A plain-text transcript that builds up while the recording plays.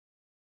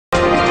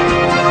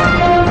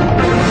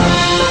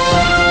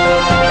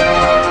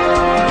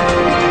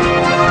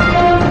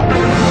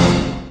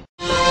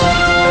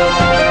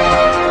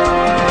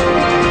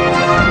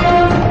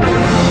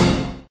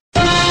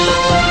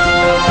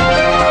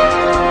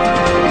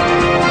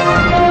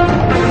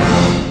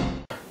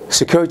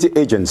Security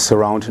agents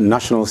surround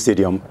National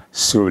Stadium,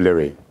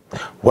 Sowore.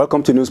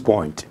 Welcome to News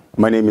Point.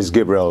 My name is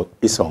Gabriel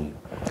Isong.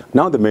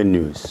 Now the main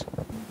news.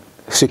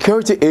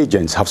 Security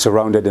agents have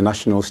surrounded the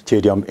National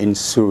Stadium in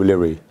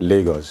Sowore,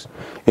 Lagos,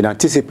 in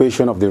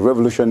anticipation of the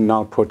Revolution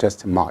Now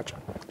protest march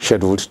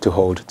scheduled to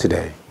hold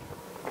today.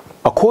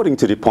 According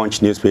to the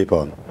Punch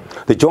newspaper,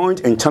 the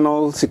Joint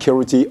Internal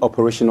Security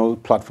Operational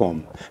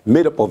Platform,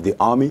 made up of the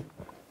Army,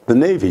 the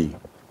Navy,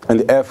 and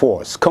the Air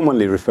Force,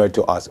 commonly referred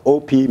to as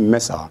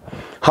OP-MESA,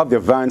 have their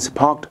vans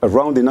parked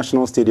around the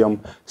National Stadium,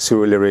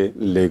 Sowore,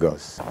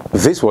 Lagos.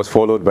 This was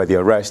followed by the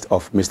arrest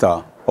of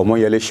Mr.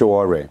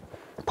 Sowore,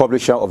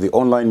 publisher of the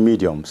online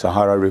medium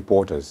Sahara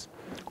Reporters,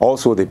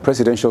 also the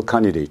presidential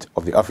candidate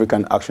of the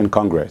African Action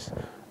Congress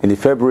in the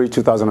February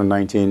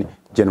 2019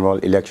 general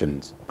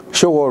elections.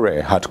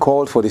 Sowore had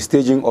called for the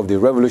staging of the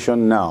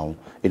Revolution Now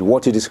in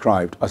what he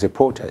described as a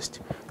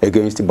protest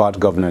against bad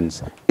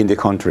governance in the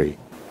country.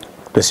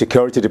 The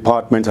Security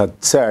Department had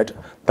said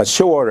that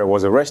Sowore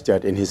was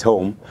arrested in his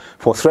home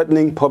for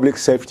threatening public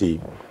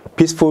safety,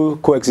 peaceful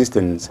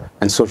coexistence,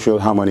 and social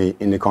harmony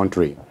in the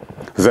country.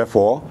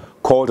 Therefore,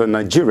 called on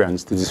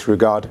Nigerians to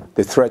disregard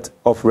the threat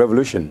of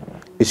revolution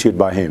issued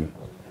by him.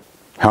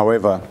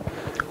 However,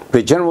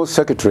 the General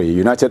Secretary,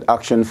 United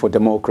Action for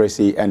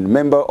Democracy and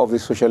member of the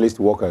Socialist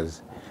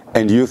Workers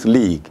and Youth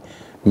League,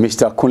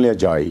 Mr.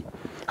 Kunle,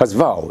 has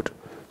vowed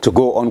to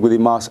go on with the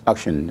mass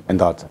action and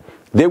that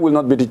they will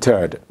not be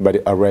deterred by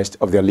the arrest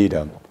of their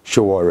leader,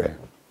 Sowore.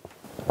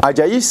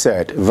 Ajayi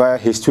said via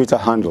his Twitter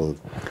handle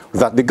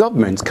that the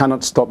government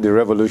cannot stop the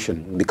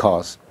revolution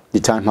because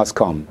the time has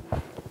come,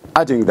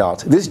 adding that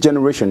this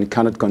generation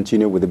cannot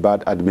continue with the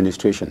bad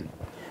administration,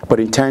 but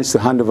intends to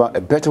hand over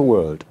a better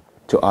world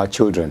to our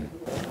children.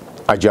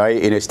 Ajayi,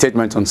 in a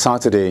statement on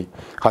Saturday,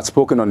 had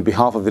spoken on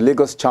behalf of the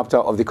Lagos chapter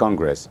of the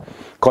Congress,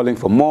 calling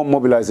for more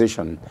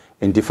mobilization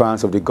in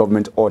defiance of the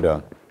government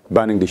order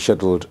banning the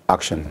scheduled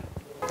action.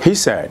 He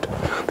said,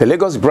 the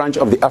Lagos branch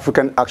of the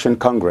African Action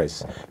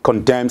Congress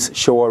condemns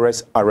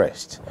Sowore's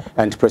arrest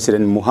and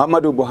President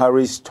Muhammadu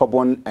Buhari's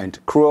stubborn and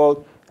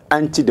cruel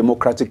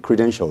anti-democratic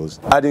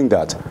credentials, adding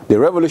that the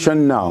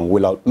revolution now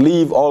will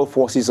outlive all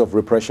forces of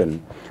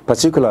repression,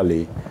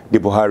 particularly the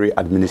Buhari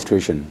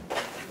administration.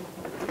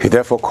 He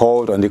therefore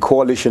called on the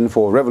Coalition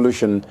for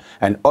Revolution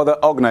and other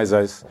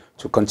organizers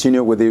to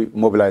continue with the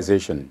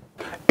mobilization.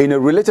 In a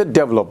related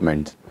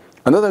development,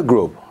 another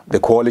group, the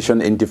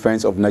Coalition in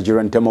Defense of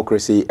Nigerian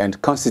Democracy and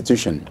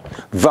Constitution,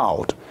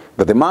 vowed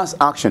that the mass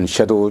action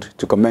scheduled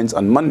to commence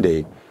on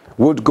Monday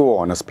would go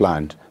on as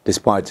planned,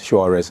 despite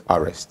Sowore's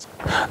arrest.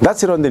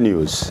 That's it on the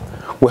news.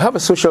 We have a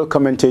social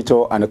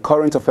commentator and a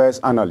current affairs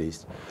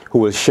analyst who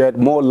will shed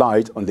more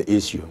light on the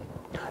issue.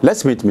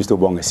 Let's meet Mr.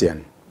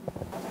 Bongesian.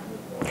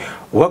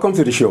 Welcome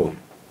to the show.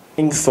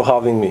 Thanks for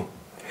having me.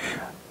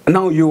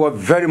 Now, you are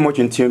very much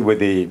in tune with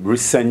the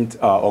recent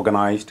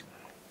organized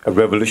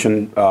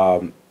revolution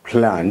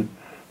plan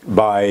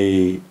by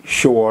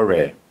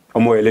Sowore,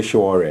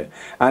 Sowore.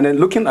 And then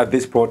looking at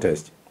this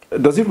protest,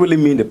 does it really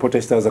mean the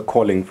protesters are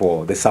calling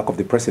for the sack of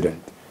the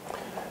president?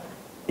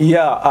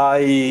 Yeah,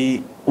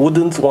 I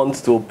wouldn't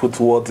want to put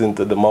words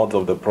into the mouth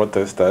of the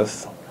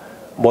protesters,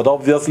 but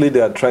obviously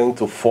they are trying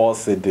to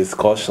force a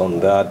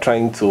discussion. They are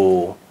trying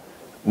to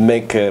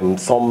make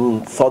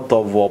some sort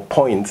of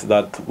point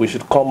that we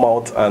should come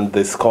out and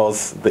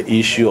discuss the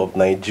issue of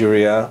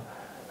Nigeria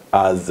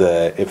as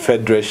a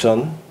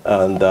federation,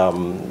 and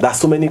there's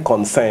so many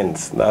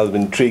concerns that have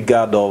been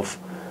triggered off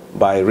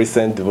by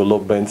recent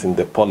developments in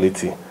the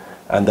polity,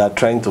 and they're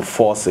trying to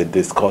force a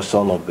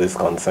discussion of these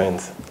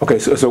concerns. Okay,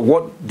 so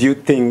what do you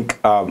think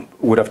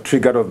would have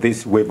triggered of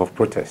this wave of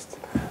protest?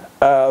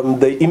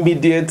 The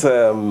immediate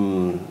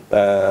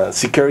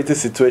security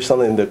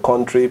situation in the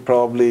country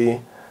probably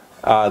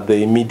are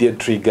the immediate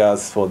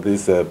triggers for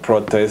this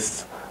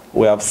protest.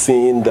 We have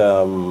seen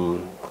the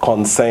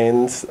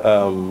concerns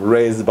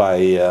raised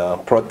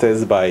by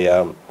protests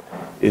by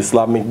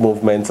Islamic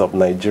movements of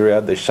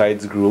Nigeria, the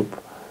Shiite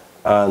group,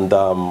 and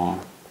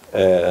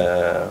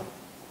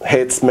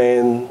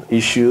herdsmen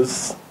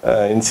issues,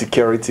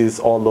 insecurities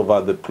all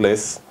over the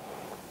place.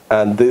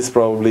 And this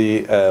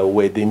probably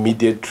were the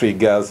immediate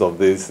triggers of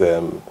this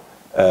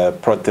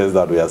protest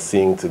that we are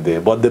seeing today.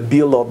 But the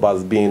build-up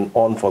has been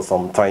on for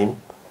some time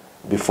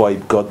before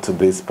it got to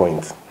this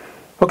point.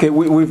 Okay,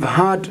 we've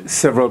had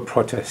several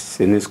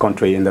protests in this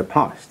country in the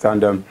past,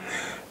 and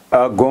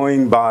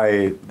going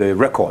by the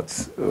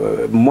records,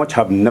 much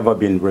have never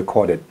been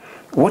recorded.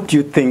 What do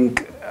you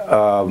think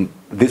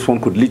this one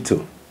could lead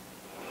to?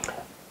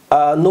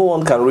 No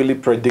one can really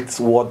predict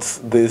what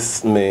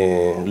this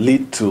may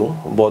lead to,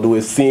 but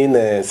we've seen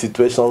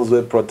situations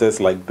where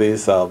protests like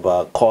this have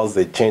caused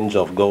a change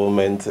of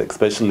government,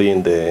 especially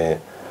in the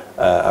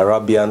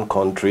Arabian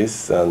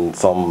countries and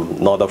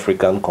some North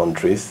African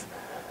countries.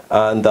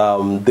 And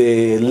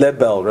the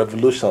label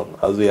revolution,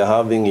 as we are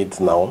having it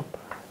now,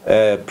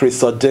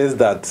 presuggests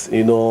that,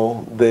 you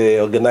know,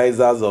 the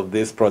organizers of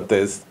this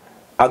protest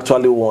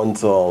actually want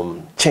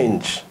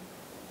change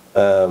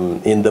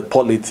in the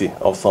polity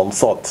of some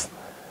sort.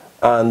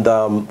 And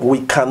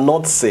we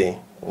cannot say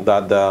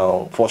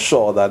that for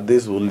sure that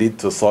this will lead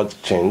to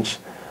such change.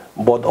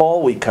 But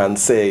all we can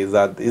say is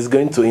that it's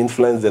going to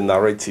influence the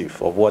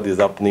narrative of what is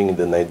happening in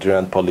the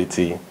Nigerian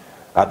polity,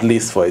 at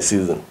least for a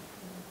season.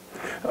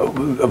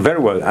 Very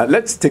well.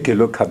 Let's take a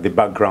look at the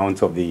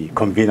background of the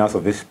conveners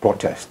of this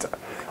protest.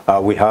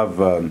 We have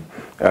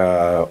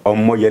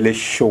Omoyele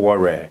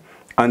Sowore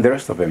and the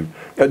rest of them.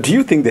 Do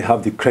you think they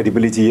have the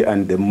credibility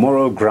and the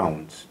moral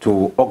grounds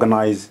to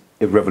organize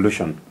a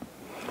revolution?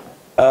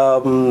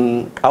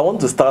 I want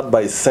to start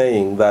by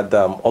saying that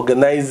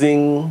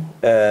organizing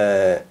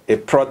a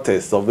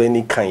protest of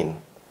any kind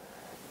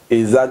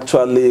is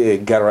actually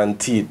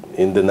guaranteed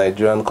in the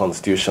Nigerian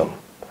Constitution.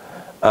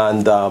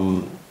 And,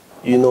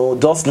 you know,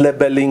 just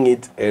labeling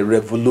it a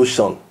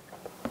revolution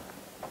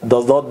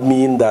does not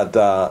mean that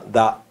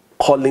they're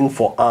calling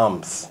for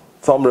arms.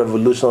 Some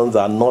revolutions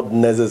are not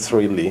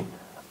necessarily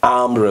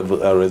armed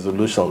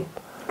resolution.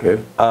 Okay.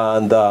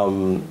 And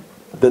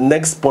the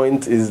next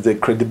point is the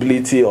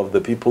credibility of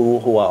the people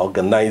who are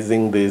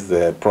organizing these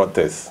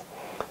protests.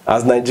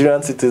 As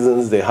Nigerian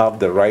citizens, they have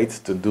the right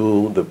to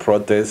do the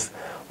protests,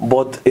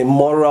 but a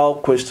moral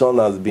question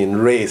has been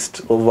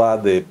raised over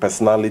the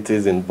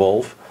personalities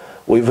involved.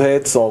 We've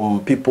heard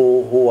some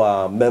people who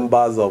are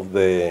members of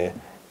the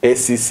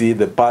ACC,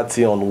 the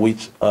party on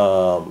which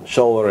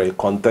Sowore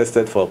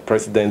contested for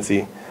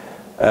presidency,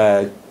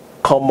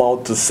 come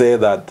out to say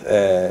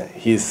that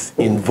he's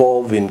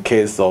involved in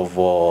cases of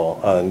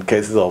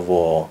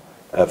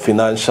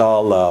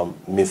financial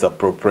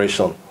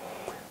misappropriation,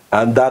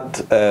 and that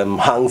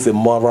hangs a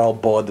moral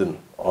burden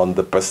on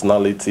the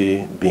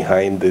personality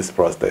behind this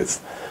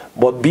protest.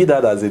 But be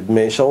that as it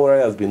may,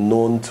 Sowore has been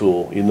known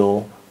to, you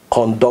know,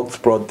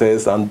 conduct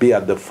protests and be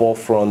at the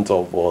forefront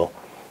of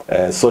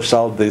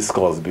social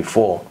discourse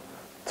before.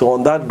 So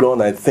on that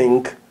ground, I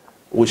think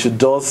we should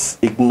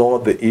just ignore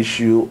the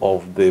issue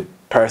of the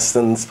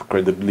person's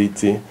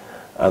credibility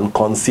and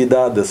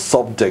consider the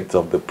subject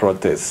of the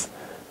protest.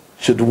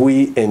 Should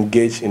we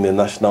engage in a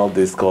national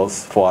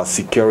discourse for our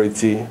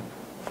security,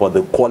 for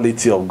the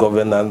quality of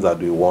governance that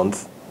we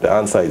want? The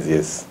answer is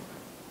yes.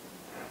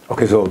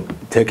 Okay, so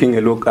taking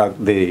a look at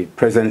the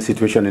present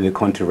situation in the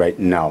country right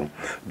now,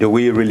 do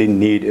we really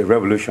need a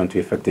revolution to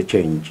effect a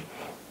change?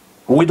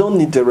 We don't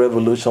need a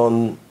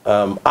revolution,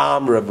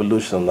 armed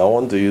revolution. I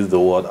want to use the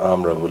word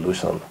armed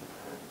revolution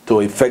to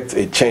effect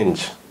a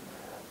change.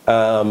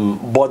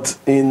 But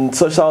in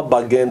social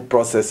bargain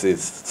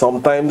processes,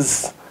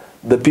 sometimes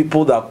the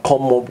people that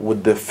come up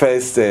with the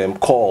first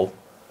call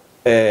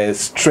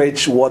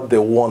stretch what they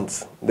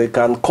want. They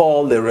can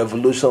call a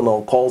revolution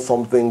or call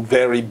something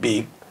very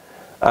big,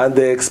 and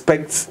they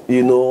expect,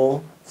 you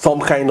know,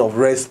 some kind of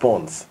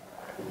response.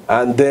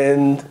 And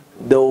then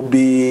there will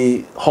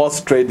be horse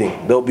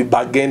trading, there will be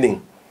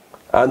bargaining,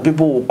 and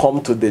people will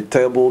come to the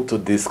table to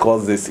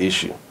discuss this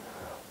issue.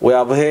 We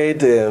have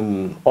heard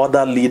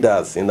other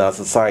leaders in our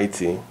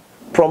society,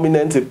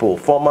 prominent people,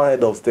 former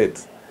head of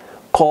state,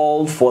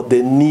 call for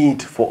the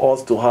need for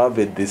us to have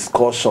a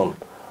discussion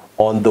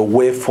on the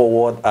way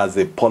forward as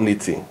a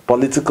polity.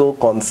 Political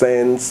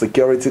concerns,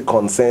 security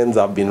concerns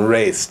have been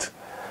raised.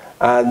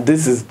 And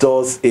this is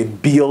just a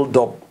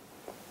build-up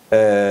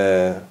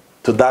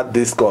to that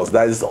discourse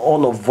that is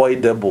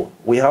unavoidable.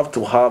 We have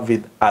to have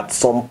it at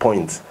some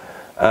point.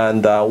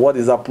 And what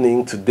is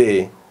happening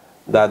today,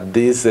 that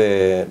these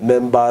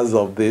members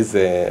of this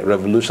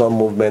revolution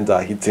movement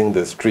are hitting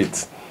the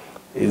streets,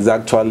 is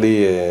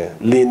actually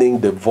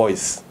leaning the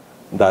voice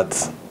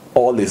that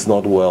all is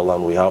not well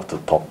and we have to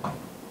talk.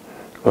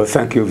 Well,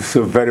 thank you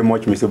so very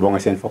much, Mr.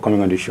 Bongasen, for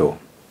coming on the show.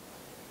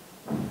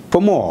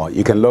 For more,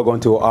 you can log on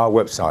to our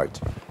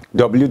website,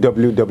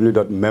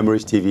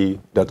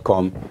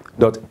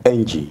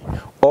 www.memoriestv.com.ng,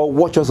 or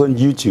watch us on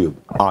YouTube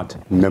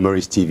at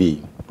Memories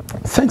TV.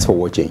 Thanks for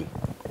watching.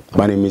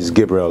 My name is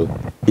Gabriel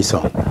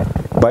Isong.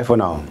 Bye for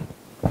now.